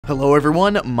Hello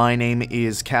everyone, my name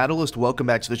is Catalyst. Welcome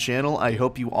back to the channel. I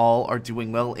hope you all are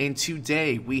doing well, and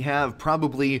today we have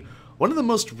probably one of the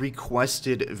most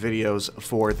requested videos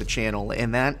for the channel,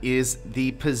 and that is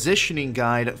the positioning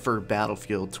guide for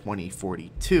Battlefield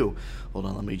 2042. Hold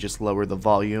on, let me just lower the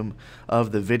volume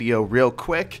of the video real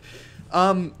quick.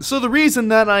 So the reason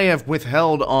that I have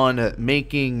withheld on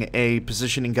making a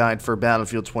positioning guide for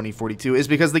Battlefield 2042 is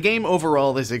because the game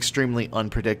overall is extremely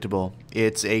unpredictable.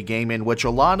 It's a game in which a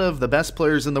lot of the best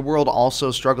players in the world also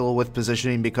struggle with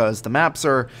positioning because the maps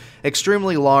are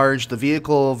extremely large, the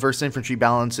vehicle versus infantry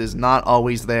balance is not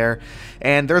always there,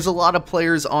 and there's a lot of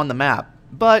players on the map.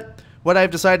 But what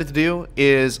I've decided to do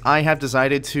is I have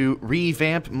decided to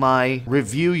revamp my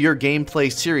Review Your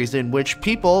Gameplay series, in which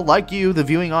people like you, the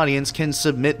viewing audience, can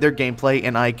submit their gameplay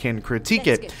and I can critique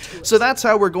it. So that's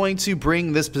how we're going to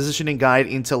bring this positioning guide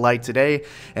into light today.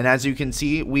 And as you can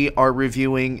see, we are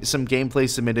reviewing some gameplay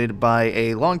submitted by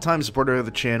a longtime supporter of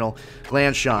the channel,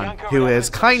 Glanshawn, who has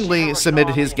kindly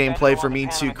submitted his gameplay for me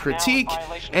to critique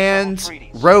and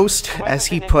roast, as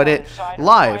he put it,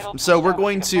 live. So we're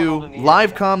going to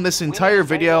live com this entire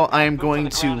video. I am going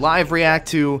to live react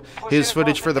to his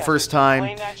footage for the first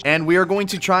time, and we are going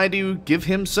to try to give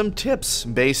him some tips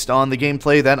based on the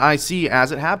gameplay that I see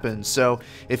as it happens. So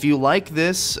if you like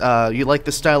this, you like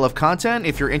this style of content,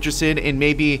 if you're interested in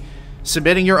maybe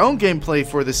submitting your own gameplay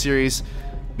for the series,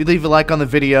 leave a like on the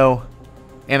video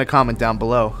and a comment down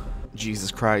below.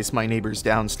 Jesus Christ, my neighbors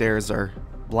downstairs are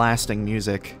blasting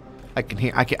music. I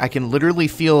can literally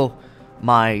feel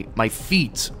my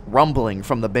feet rumbling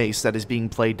from the bass that is being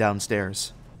played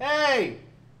downstairs. Hey!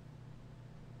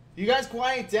 You guys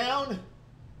quiet down?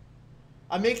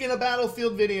 I'm making a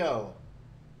Battlefield video.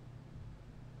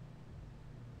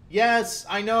 Yes,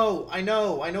 I know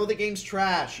the game's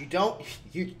trash.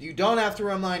 You don't have to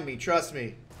remind me, trust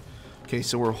me. Okay,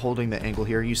 so we're holding the angle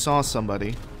here. You saw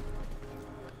somebody.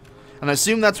 And I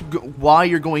assume that's why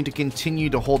you're going to continue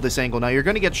to hold this angle. Now, you're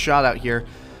going to get shot out here.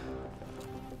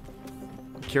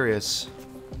 Curious.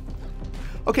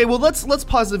 Okay, well, let's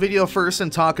pause the video first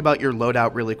and talk about your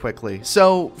loadout really quickly.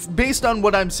 So, based on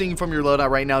what I'm seeing from your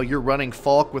loadout right now, you're running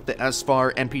Falk with the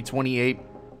S-FAR MP28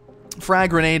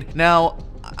 frag grenade. Now,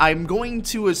 I'm going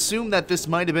to assume that this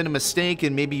might have been a mistake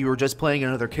and maybe you were just playing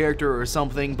another character or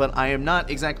something, but I am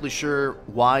not exactly sure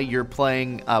why you're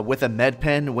playing with a med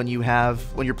pen when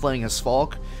you're playing as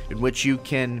Falk, in which you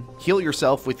can heal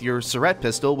yourself with your Surette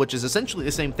pistol, which is essentially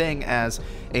the same thing as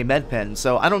a med pen.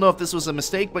 So I don't know if this was a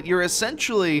mistake, but you're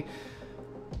essentially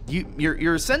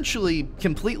essentially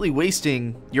completely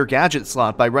wasting your gadget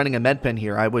slot by running a med pen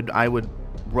here. I would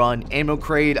run ammo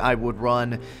crate. I would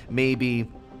run maybe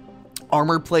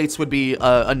armor plates would be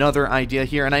another idea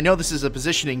here, and I know this is a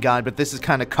positioning guide, but this has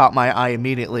kind of caught my eye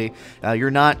immediately. You're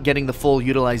not getting the full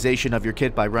utilization of your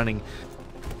kit by running.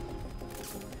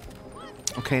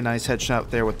 Okay, nice headshot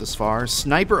there with the SFAR.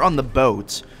 Sniper on the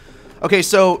boat. Okay,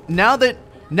 so now that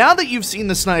you've seen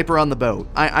the sniper on the boat,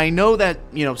 I know that,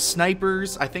 you know,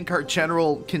 snipers, I think our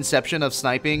general conception of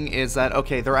sniping is that,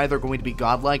 okay, they're either going to be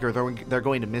godlike or they're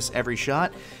going to miss every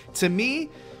shot. To me,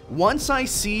 once I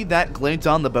see that glint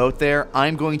on the boat there,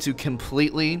 I'm going to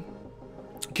completely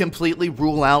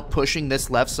rule out pushing this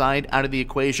left side out of the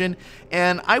equation.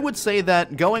 And I would say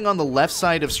that going on the left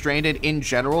side of Stranded in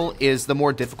general is the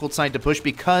more difficult side to push,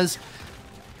 because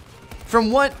from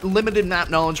what limited map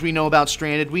knowledge we know about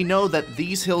Stranded, we know that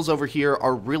these hills over here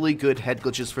are really good head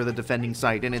glitches for the defending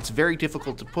side, and it's very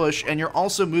difficult to push, and you're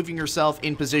also moving yourself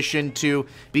in position to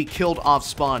be killed off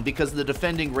spawn, because the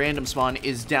defending random spawn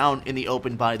is down in the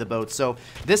open by the boat. So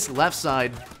this left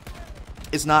side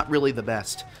is not really the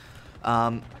best.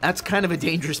 That's kind of a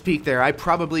dangerous peek there. I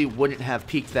probably wouldn't have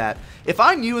peeked that. If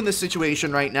I'm you in this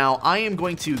situation right now, I am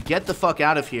going to get the fuck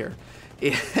out of here.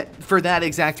 For that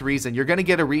exact reason. You're going to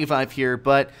get a revive here,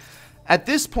 but at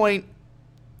this point,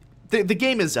 the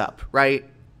game is up, right?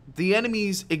 The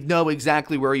enemies know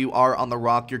exactly where you are on the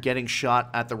rock. You're getting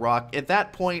shot at the rock. At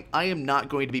that point, I am not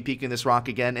going to be peeking this rock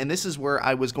again, and this is where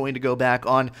I was going to go back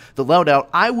on the loadout.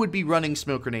 I would be running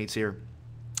smoke grenades here,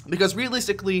 because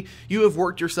realistically, you have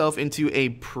worked yourself into a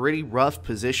pretty rough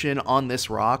position on this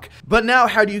rock. But now,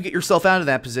 how do you get yourself out of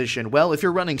that position? Well, if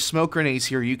you're running smoke grenades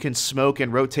here, you can smoke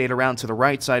and rotate around to the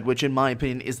right side, which in my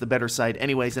opinion is the better side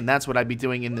anyways, and that's what I'd be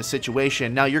doing in this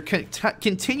situation. Now, you're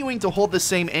continuing to hold the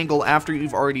same angle after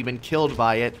you've already been killed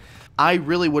by it. I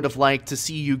really would have liked to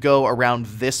see you go around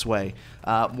this way,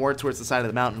 more towards the side of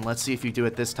the mountain. Let's see if you do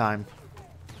it this time.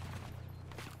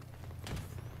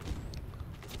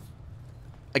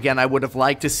 Again, I would have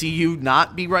liked to see you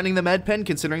not be running the med pen,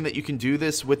 considering that you can do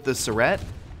this with the Surette.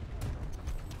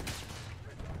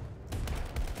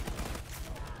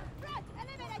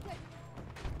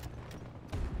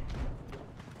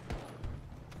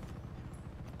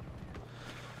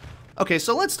 Okay,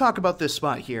 so let's talk about this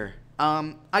spot here.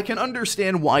 I can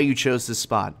understand why you chose this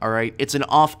spot, alright? It's an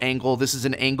off angle. This is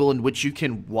an angle in which you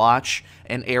can watch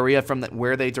an area from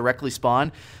where they directly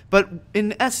spawn. But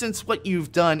in essence, what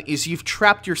you've done is you've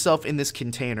trapped yourself in this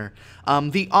container.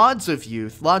 The odds of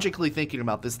you, logically thinking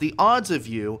about this, the odds of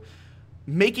you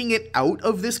making it out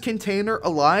of this container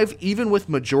alive, even with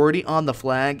majority on the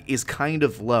flag, is kind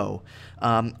of low.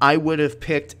 I would have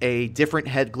picked a different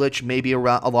head glitch, maybe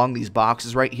along these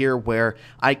boxes right here, where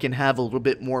I can have a little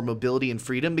bit more mobility and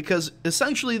freedom, because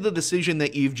essentially the decision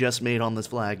that you've just made on this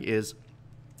flag is,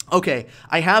 okay,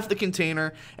 I have the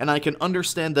container, and I can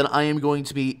understand that I am going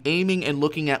to be aiming and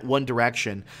looking at one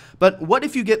direction. But what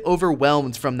if you get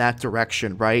overwhelmed from that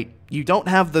direction, right? You don't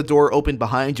have the door open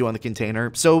behind you on the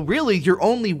container, so really your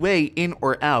only way in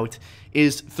or out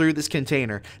is through this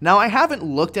container. Now, I haven't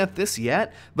looked at this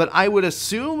yet, but I would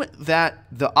assume that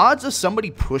the odds of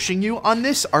somebody pushing you on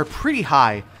this are pretty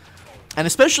high. And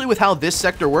especially with how this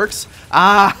sector works.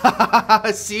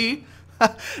 See?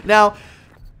 Now,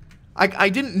 I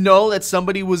didn't know that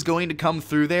somebody was going to come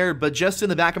through there, but just in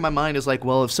the back of my mind is like,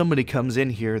 well, if somebody comes in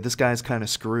here, this guy's kind of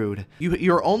screwed.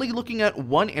 You're only looking at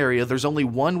one area, there's only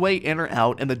one way in or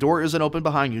out, and the door isn't open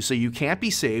behind you, so you can't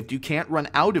be saved, you can't run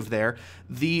out of there.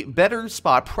 The better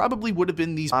spot probably would have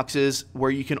been these boxes where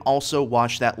you can also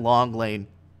watch that long lane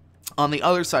on the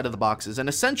other side of the boxes. And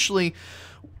essentially,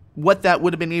 what that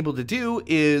would have been able to do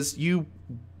is you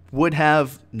would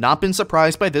have not been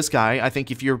surprised by this guy. I think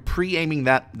if you're pre-aiming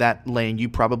that lane, you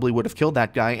probably would have killed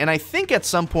that guy. And I think at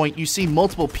some point you see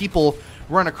multiple people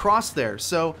run across there.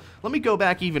 So let me go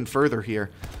back even further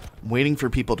here. I'm waiting for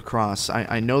people to cross.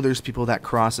 I know there's people that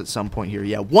cross at some point here.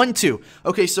 Yeah, 1, 2.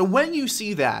 Okay, so when you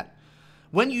see that,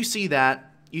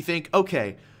 you think,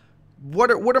 okay,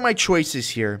 what are my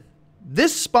choices here?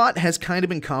 This spot has kind of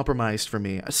been compromised for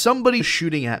me. Somebody's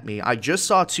shooting at me. I just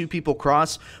saw 2 people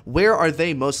cross. Where are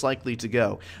they most likely to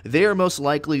go? They are most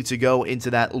likely to go into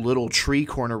that little tree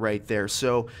corner right there.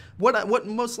 So what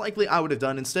most likely I would have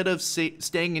done, instead of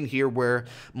staying in here where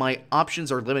my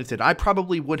options are limited, I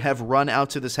probably would have run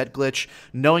out to this head glitch,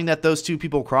 knowing that those 2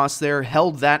 people crossed there,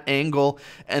 held that angle,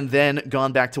 and then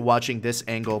gone back to watching this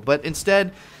angle. But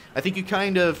instead, I think you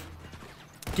kind of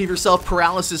give yourself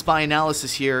paralysis by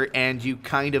analysis here, and you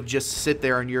kind of just sit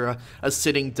there and you're a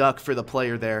sitting duck for the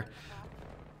player there.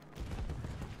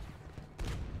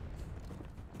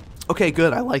 Okay,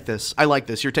 good. I like this. I like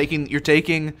this. You're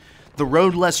taking the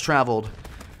road less traveled.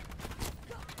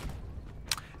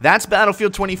 That's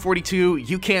Battlefield 2042.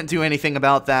 You can't do anything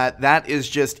about that. That is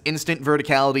just instant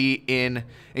verticality in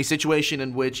a situation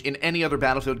in which in any other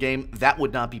Battlefield game that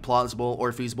would not be plausible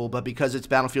or feasible, but because it's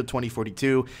Battlefield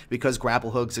 2042, because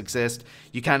grapple hooks exist,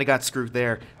 you kind of got screwed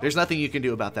there. There's nothing you can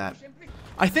do about that.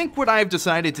 I think what I've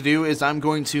decided to do is I'm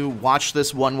going to watch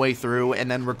this one way through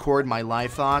and then record my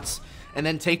live thoughts and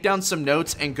then take down some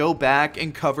notes and go back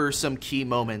and cover some key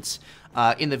moments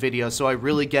in the video, so I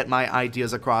really get my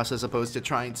ideas across, as opposed to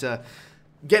trying to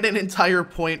get an entire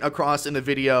point across in the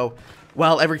video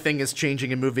while everything is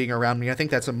changing and moving around me. I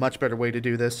think that's a much better way to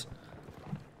do this.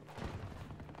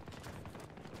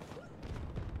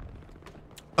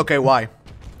 Okay, why?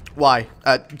 Why?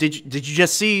 Did you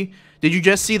just see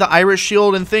the Irish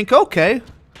shield and think, okay,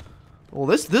 well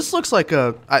this looks like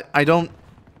a I don't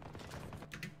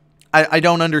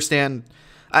understand.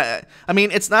 I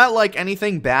mean, it's not like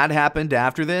anything bad happened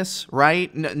after this,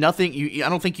 right? Nothing. I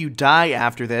don't think you die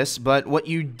after this, but what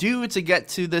you do to get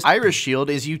to this Irish shield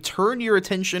is you turn your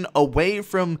attention away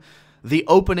from the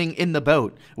opening in the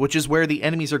boat, which is where the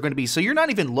enemies are going to be. So you're not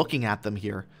even looking at them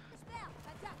here.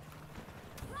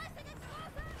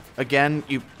 Again,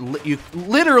 you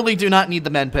literally do not need the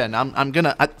med pen. I'm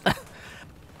gonna.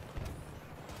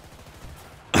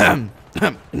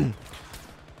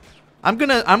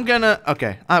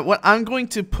 Okay. I'm going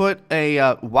to put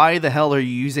a, why the hell are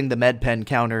you using the med pen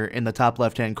counter in the top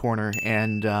left-hand corner,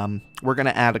 and, we're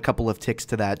gonna add a couple of ticks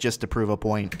to that just to prove a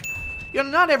point. You know,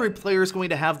 not every player is going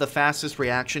to have the fastest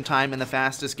reaction time and the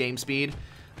fastest game speed.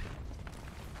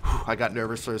 Whew, I got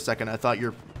nervous for a second. I thought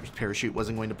your parachute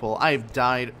wasn't going to pull. I've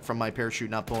died from my parachute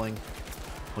not pulling.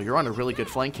 Well, you're on a really good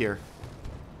flank here.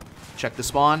 Check the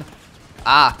spawn.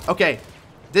 Ah, okay.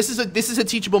 This is a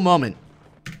teachable moment.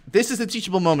 This is a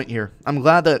teachable moment here. I'm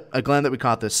glad that we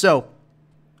caught this. So,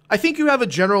 I think you have a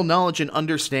general knowledge and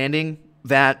understanding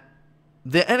that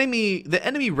the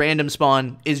enemy random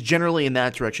spawn is generally in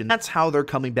that direction. That's how they're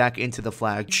coming back into the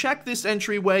flag. Check this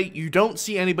entryway. You don't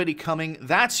see anybody coming.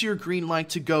 That's your green light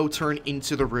to go turn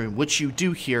into the room, which you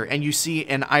do here. And you see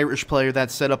an Irish player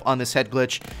that's set up on this head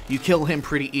glitch. You kill him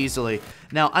pretty easily.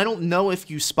 Now, I don't know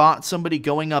if you spot somebody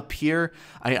going up here.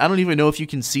 I don't even know if you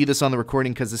can see this on the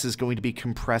recording because this is going to be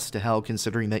compressed to hell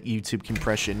considering that YouTube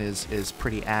compression is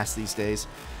pretty ass these days.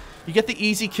 You get the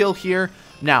easy kill here.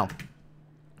 Now,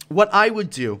 what I would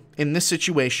do in this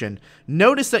situation,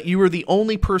 notice that you are the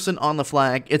only person on the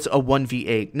flag. It's a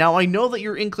 1v8. Now, I know that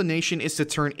your inclination is to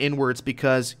turn inwards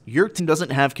because your team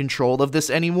doesn't have control of this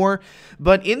anymore,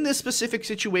 but in this specific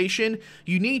situation,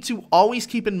 you need to always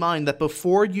keep in mind that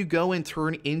before you go and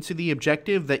turn into the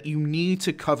objective, that you need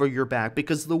to cover your back,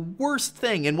 because the worst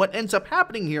thing, and what ends up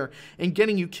happening here and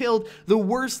getting you killed, the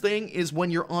worst thing is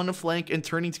when you're on a flank and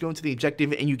turning to go into the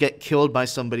objective and you get killed by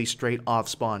somebody straight off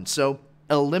spawn. So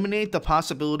eliminate the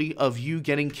possibility of you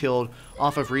getting killed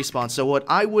off of respawn. So what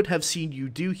I would have seen you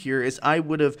do here is I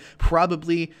would have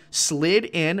probably slid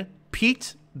in,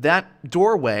 peeked that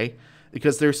doorway,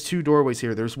 because there's two doorways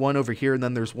here. There's one over here and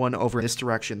then there's one over in this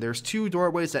direction. There's two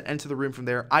doorways that enter the room from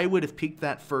there. I would have peeked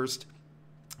that first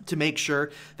to make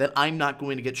sure that I'm not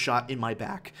going to get shot in my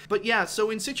back. But yeah, so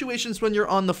in situations when you're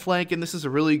on the flank, and this is a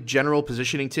really general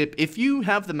positioning tip, if you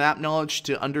have the map knowledge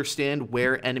to understand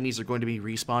where enemies are going to be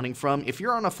respawning from, if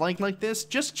you're on a flank like this,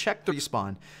 just check the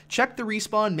respawn. Check the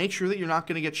respawn, make sure that you're not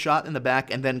going to get shot in the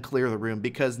back, and then clear the room,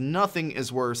 because nothing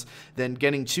is worse than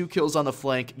getting 2 kills on the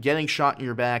flank, getting shot in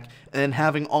your back, and then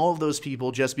having all of those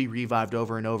people just be revived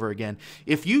over and over again.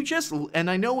 If you just,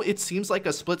 and I know it seems like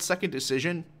a split-second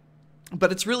decision, but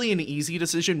it's really an easy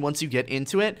decision once you get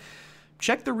into it.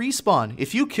 Check the respawn.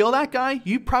 If you kill that guy,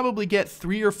 you probably get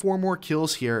 3 or 4 more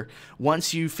kills here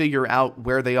once you figure out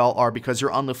where they all are, because you're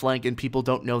on the flank and people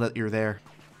don't know that you're there.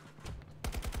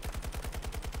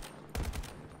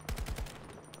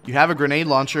 You have a grenade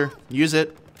launcher. Use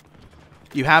it.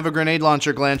 You have a grenade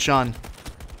launcher, Glanchon.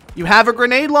 You have a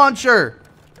grenade launcher!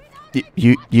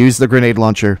 You use the grenade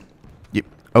launcher.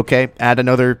 Okay, add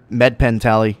another med pen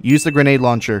tally. Use the grenade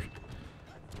launcher.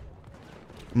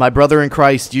 My brother in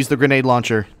Christ, use the grenade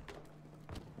launcher.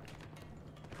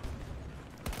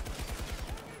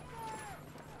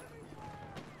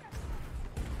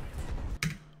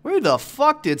 Where the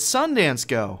fuck did Sundance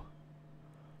go?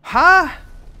 Huh?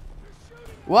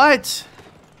 What?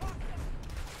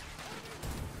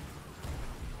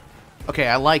 Okay,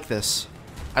 I like this.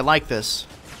 I like this.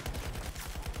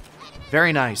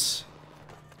 Very nice.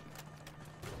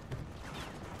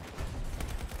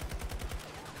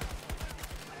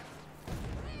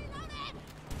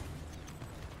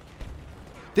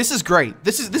 This is great.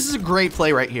 This is a great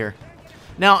play right here.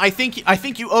 Now, I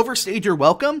think you overstayed your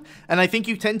welcome, and I think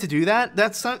you tend to do that.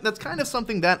 That's kind of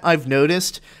something that I've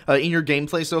noticed in your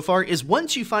gameplay so far, is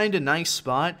once you find a nice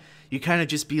spot, you kind of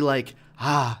just be like,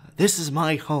 ah, this is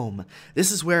my home.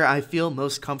 This is where I feel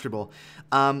most comfortable.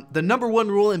 The #1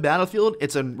 rule in Battlefield,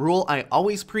 it's a rule I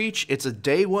always preach. It's a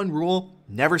day 1 rule,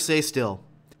 never stay still.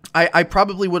 I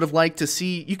probably would have liked to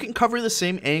see, you can cover the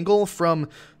same angle from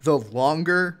the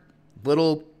longer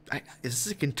little, is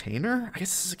this a container? I guess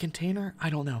this is a container? I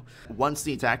don't know. Once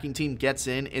the attacking team gets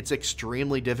in, it's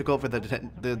extremely difficult for the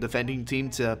defending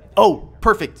team to, oh,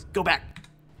 perfect, go back,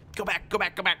 go back, go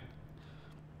back, go back.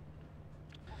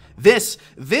 This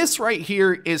right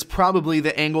here is probably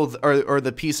the angle or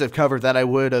the piece of cover that I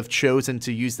would have chosen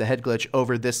to use the head glitch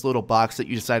over this little box that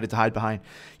you decided to hide behind.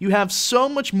 You have so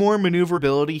much more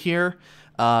maneuverability here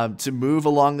to move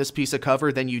along this piece of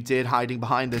cover than you did hiding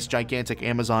behind this gigantic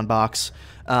Amazon box.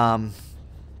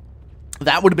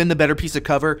 That would have been the better piece of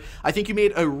cover. I think you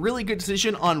made a really good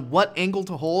decision on what angle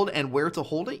to hold and where to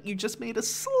hold it. You just made a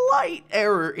slight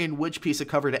error in which piece of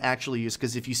cover to actually use,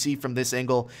 because if you see from this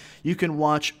angle, you can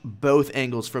watch both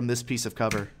angles from this piece of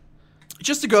cover.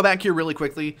 Just to go back here really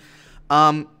quickly,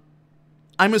 I'm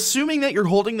assuming that you're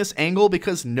holding this angle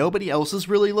because nobody else is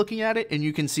really looking at it, and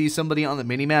you can see somebody on the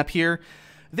minimap here.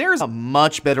 There's a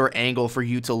much better angle for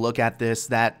you to look at this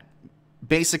that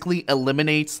basically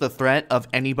eliminates the threat of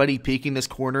anybody peeking this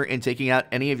corner and taking out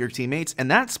any of your teammates,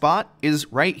 and that spot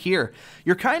is right here.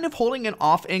 You're kind of holding an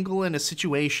off angle in a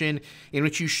situation in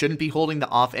which you shouldn't be holding the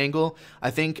off angle. I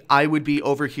think I would be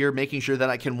over here making sure that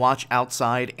I can watch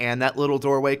outside and that little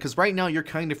doorway, because right now you're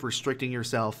kind of restricting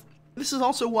yourself. This is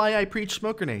also why I preach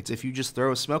smoke grenades. If you just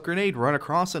throw a smoke grenade, run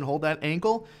across, and hold that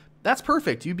angle, that's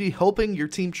perfect. You'd be helping your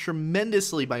team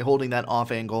tremendously by holding that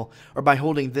off angle, or by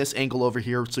holding this angle over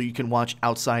here so you can watch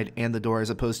outside and the door,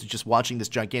 as opposed to just watching this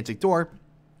gigantic door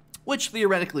which,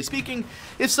 theoretically speaking,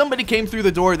 if somebody came through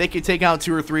the door, they could take out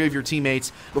 2 or 3 of your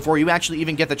teammates before you actually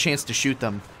even get the chance to shoot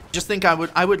them. Just think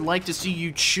I would like to see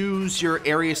you choose your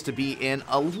areas to be in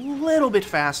a little bit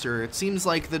faster. It seems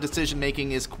like the decision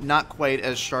making is not quite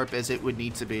as sharp as it would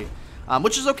need to be.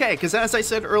 Which is okay, because as I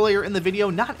said earlier in the video,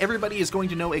 not everybody is going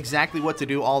to know exactly what to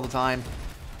do all the time.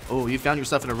 Oh, you found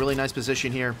yourself in a really nice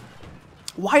position here.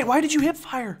 Why did you hip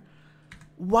fire?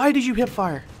 Why did you hip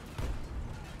fire?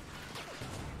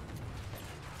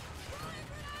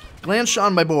 Glance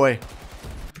shot, my boy.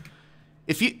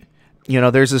 If you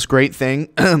know, there's this great thing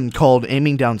called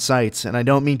aiming down sights, and I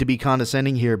don't mean to be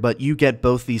condescending here, but you get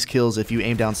both these kills if you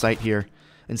aim down sight here.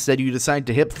 Instead, you decide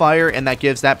to hip fire, and that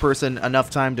gives that person enough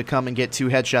time to come and get 2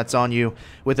 headshots on you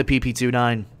with a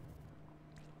PP29.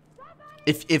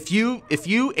 If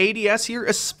you ADS here,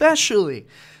 especially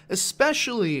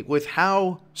with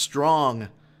how strong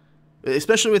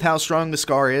the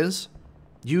SCAR is,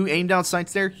 you aim down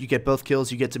sights there, you get both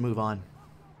kills, you get to move on.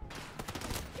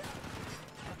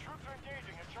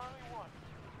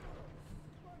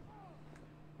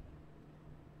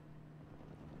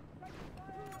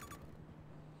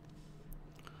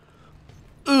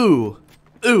 Ooh,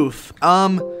 oof.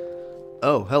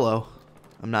 Oh, hello.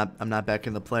 I'm not back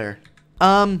in the player.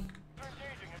 I'm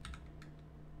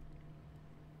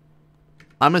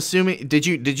assuming, did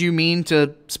you mean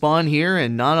to spawn here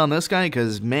and not on this guy?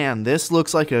 Because, man, this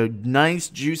looks like a nice,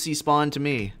 juicy spawn to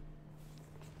me.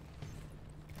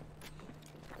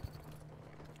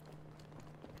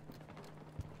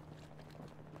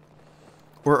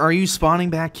 Or are you spawning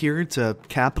back here to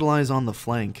capitalize on the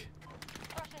flank?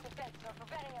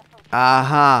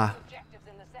 Aha.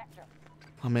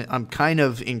 I'm kind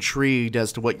of intrigued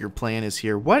as to what your plan is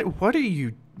here. What are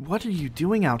you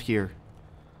doing out here?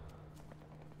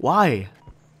 Why?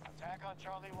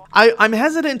 I'm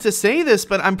hesitant to say this,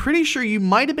 but I'm pretty sure you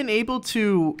might have been able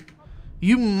to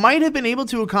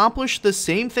accomplish the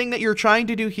same thing that you're trying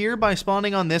to do here by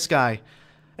spawning on this guy.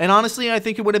 And honestly, I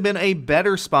think it would have been a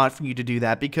better spot for you to do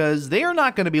that, because they are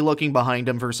not going to be looking behind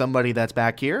them for somebody that's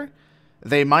back here.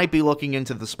 They might be looking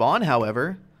into the spawn,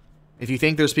 however. If you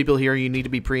think there's people here, you need to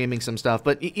be pre-aiming some stuff.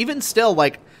 But even still,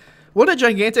 like, what a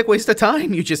gigantic waste of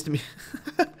time you just...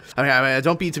 I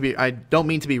don't mean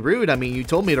to be rude. I mean, you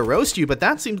told me to roast you, but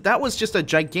that was just a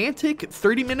gigantic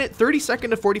 30 second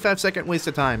to 45 second waste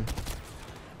of time.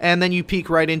 And then you peek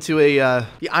right into a...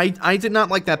 I did not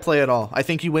like that play at all. I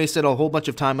think you wasted a whole bunch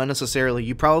of time unnecessarily.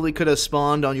 You probably could have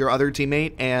spawned on your other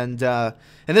teammate, and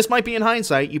this might be in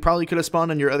hindsight, you probably could have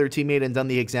spawned on your other teammate and done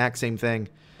the exact same thing,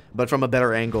 but from a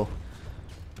better angle.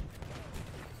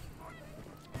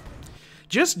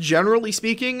 Just generally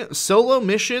speaking, solo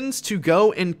missions to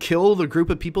go and kill the group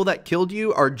of people that killed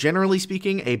you are, generally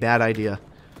speaking, a bad idea.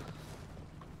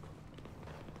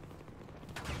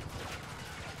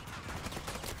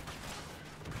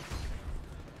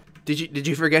 Did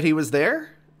you forget he was there?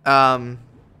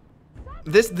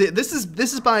 This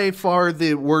is by far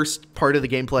the worst part of the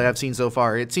gameplay I've seen so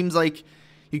far. It seems like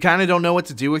you kind of don't know what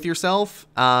to do with yourself.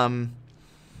 I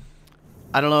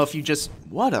don't know if you just...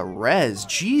 What a res.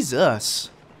 Jesus.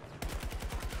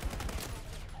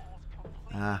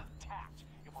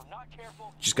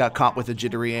 Just got caught with a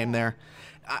jittery aim there.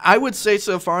 I would say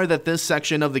so far that this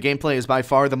section of the gameplay is by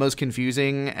far the most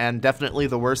confusing and definitely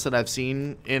the worst that I've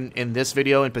seen in this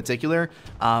video in particular.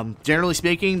 Generally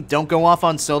speaking, don't go off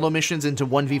on solo missions into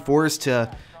 1v4s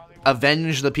to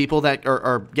avenge the people that...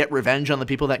 or get revenge on the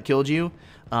people that killed you.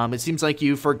 It seems like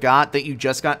you forgot that you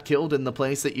just got killed in the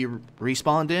place that you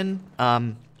respawned in.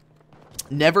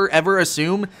 Never ever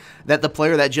assume that the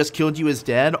player that just killed you is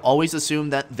dead. Always assume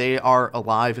that they are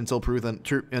alive until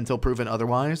proven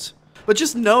otherwise. But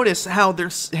just notice how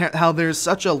there's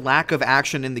such a lack of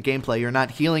action in the gameplay. You're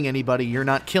not healing anybody. You're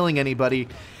not killing anybody.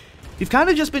 You've kind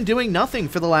of just been doing nothing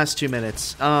for the last 2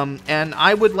 minutes. And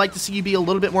I would like to see you be a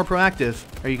little bit more proactive.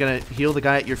 Are you gonna heal the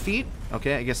guy at your feet?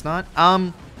 Okay, I guess not.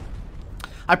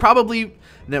 I probably...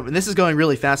 No, this is going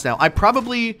really fast now. I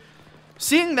probably...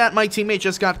 Seeing that my teammate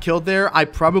just got killed there, I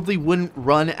probably wouldn't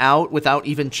run out without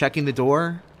even checking the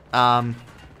door.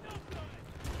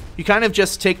 You kind of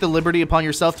just take the liberty upon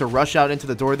yourself to rush out into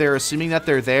the door there, assuming that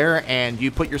they're there, and you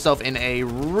put yourself in a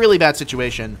really bad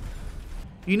situation.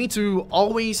 You need to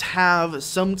always have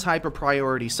some type of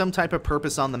priority, some type of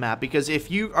purpose on the map, because if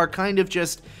you are kind of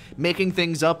just making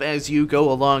things up as you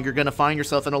go along, you're going to find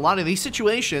yourself in a lot of these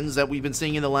situations that we've been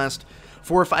seeing in the last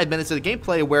 4 or 5 minutes of the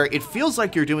gameplay where it feels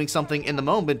like you're doing something in the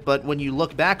moment, but when you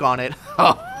look back on it,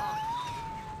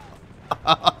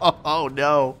 oh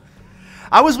no.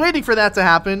 I was waiting for that to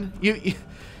happen.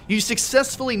 You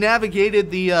successfully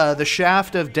navigated the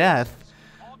shaft of death,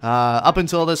 up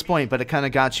until this point, but it kind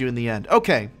of got you in the end.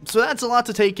 Okay, so that's a lot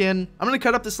to take in. I'm going to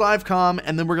cut up this live comm,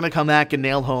 and then we're going to come back and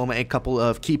nail home a couple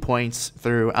of key points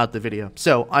throughout the video.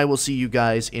 So I will see you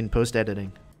guys in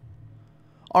post-editing.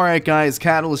 Alright guys,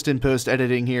 Catalyst in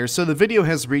post-editing here. So the video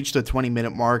has reached a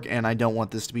 20-minute mark, and I don't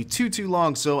want this to be too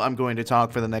long, so I'm going to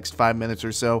talk for the next 5 minutes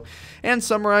or so, and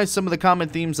summarize some of the common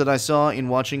themes that I saw in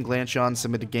watching Glanchon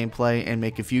submitted gameplay, and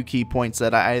make a few key points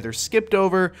that I either skipped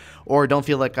over, or don't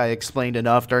feel like I explained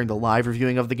enough during the live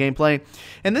reviewing of the gameplay.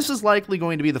 And this is likely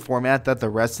going to be the format that the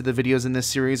rest of the videos in this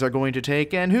series are going to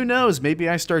take, and who knows, maybe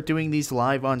I start doing these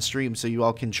live on stream so you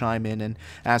all can chime in and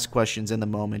ask questions in the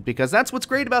moment, because that's what's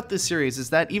great about this series, is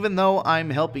that even though I'm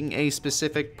helping a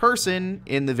specific person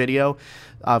in the video,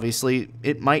 obviously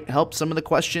it might help some of the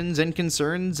questions and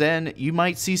concerns, and you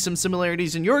might see some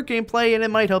similarities in your gameplay, and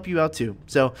it might help you out too.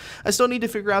 So I still need to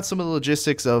figure out some of the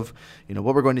logistics of,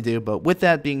 what we're going to do. But with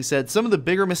that being said, some of the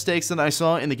bigger mistakes that I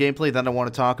saw in the gameplay that I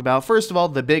want to talk about. First of all,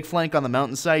 the big flank on the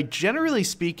mountainside. Generally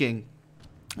speaking,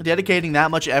 dedicating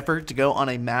that much effort to go on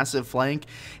a massive flank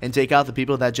and take out the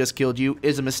people that just killed you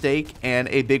is a mistake and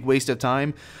a big waste of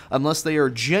time. Unless they are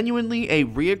genuinely a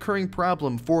reoccurring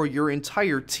problem for your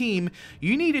entire team,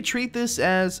 you need to treat this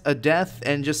as a death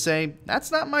and just say,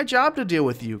 that's not my job to deal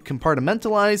with you.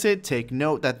 Compartmentalize it, take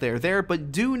note that they're there,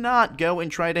 but do not go and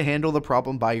try to handle the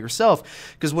problem by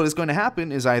yourself. Because what is going to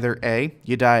happen is either A,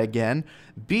 you die again,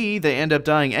 B, they end up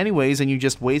dying anyways and you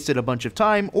just wasted a bunch of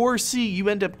time, or C, you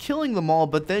end up killing them all,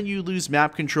 but then you lose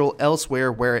map control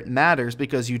elsewhere where it matters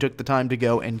because you took the time to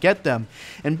go and get them.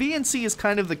 And B and C is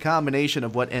kind of the combination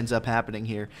of what ends up happening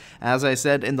here. As I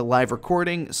said in the live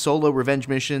recording, solo revenge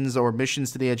missions or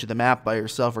missions to the edge of the map by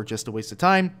yourself are just a waste of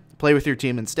time. Play with your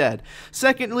team instead.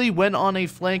 Secondly, when on a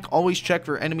flank, always check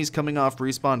for enemies coming off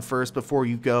respawn first before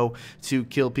you go to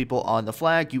kill people on the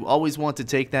flag. You always want to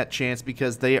take that chance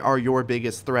because they are your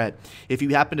biggest threat. If you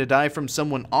happen to die from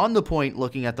someone on the point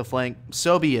looking at the flank,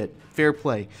 so be it. Fair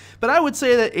play. But I would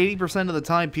say that 80% of the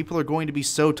time people are going to be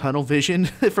so tunnel visioned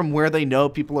from where they know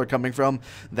people are coming from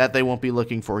that they won't be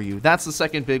looking for you. That's the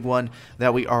second big one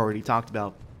that we already talked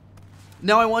about.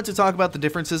 Now I want to talk about the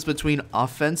differences between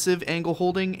offensive angle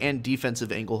holding and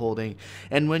defensive angle holding,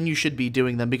 and when you should be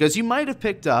doing them, because you might have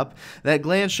picked up that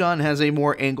Glanchon has a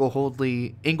more angle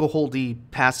holdy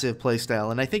passive playstyle,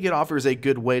 and I think it offers a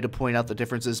good way to point out the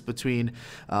differences between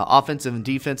offensive and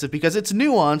defensive, because it's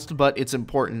nuanced, but it's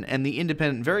important, and the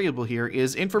independent variable here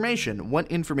is information.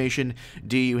 What information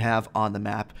do you have on the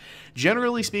map?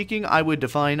 Generally speaking, I would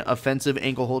define offensive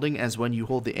angle holding as when you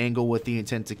hold the angle with the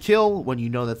intent to kill, when you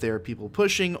know that there are people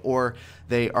pushing or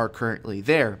they are currently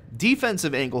there.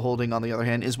 Defensive angle holding, on the other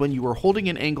hand, is when you are holding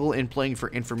an angle and playing for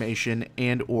information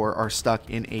and or are stuck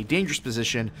in a dangerous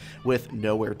position with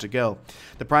nowhere to go.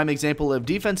 The prime example of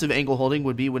defensive angle holding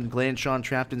would be when Glanchon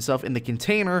trapped himself in the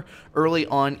container early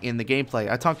on in the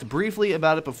gameplay. I talked briefly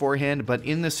about it beforehand, but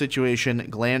in this situation,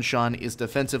 Glanchon is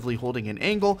defensively holding an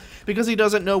angle because he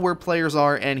doesn't know where players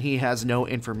are and he has no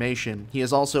information. He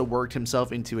has also worked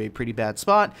himself into a pretty bad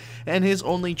spot, and his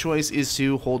only choice is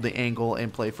to hold the angle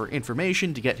and play for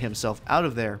information to get himself out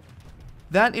of there.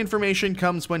 That information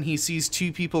comes when he sees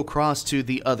two people cross to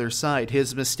the other side.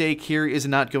 His mistake here is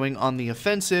not going on the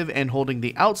offensive and holding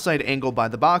the outside angle by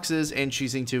the boxes and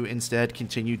choosing to instead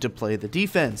continue to play the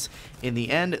defense. In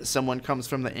the end, someone comes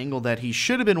from the angle that he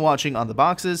should have been watching on the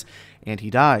boxes, and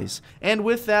he dies. And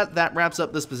with that, that wraps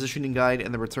up this positioning guide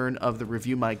and the return of the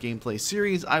Review My Gameplay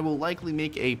series. I will likely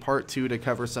make a part 2 to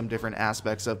cover some different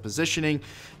aspects of positioning,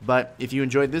 but if you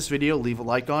enjoyed this video, leave a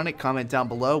like on it, comment down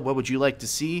below. What would you like to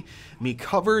see me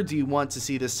cover? Do you want to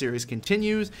see this series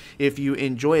continues? If you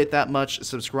enjoy it that much,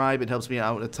 subscribe. It helps me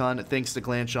out a ton. Thanks to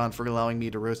Glanchon for allowing me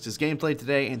to roast his gameplay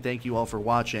today, and thank you all for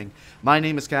watching. My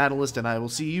name is Catalyst, and I will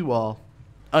see you all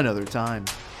another time.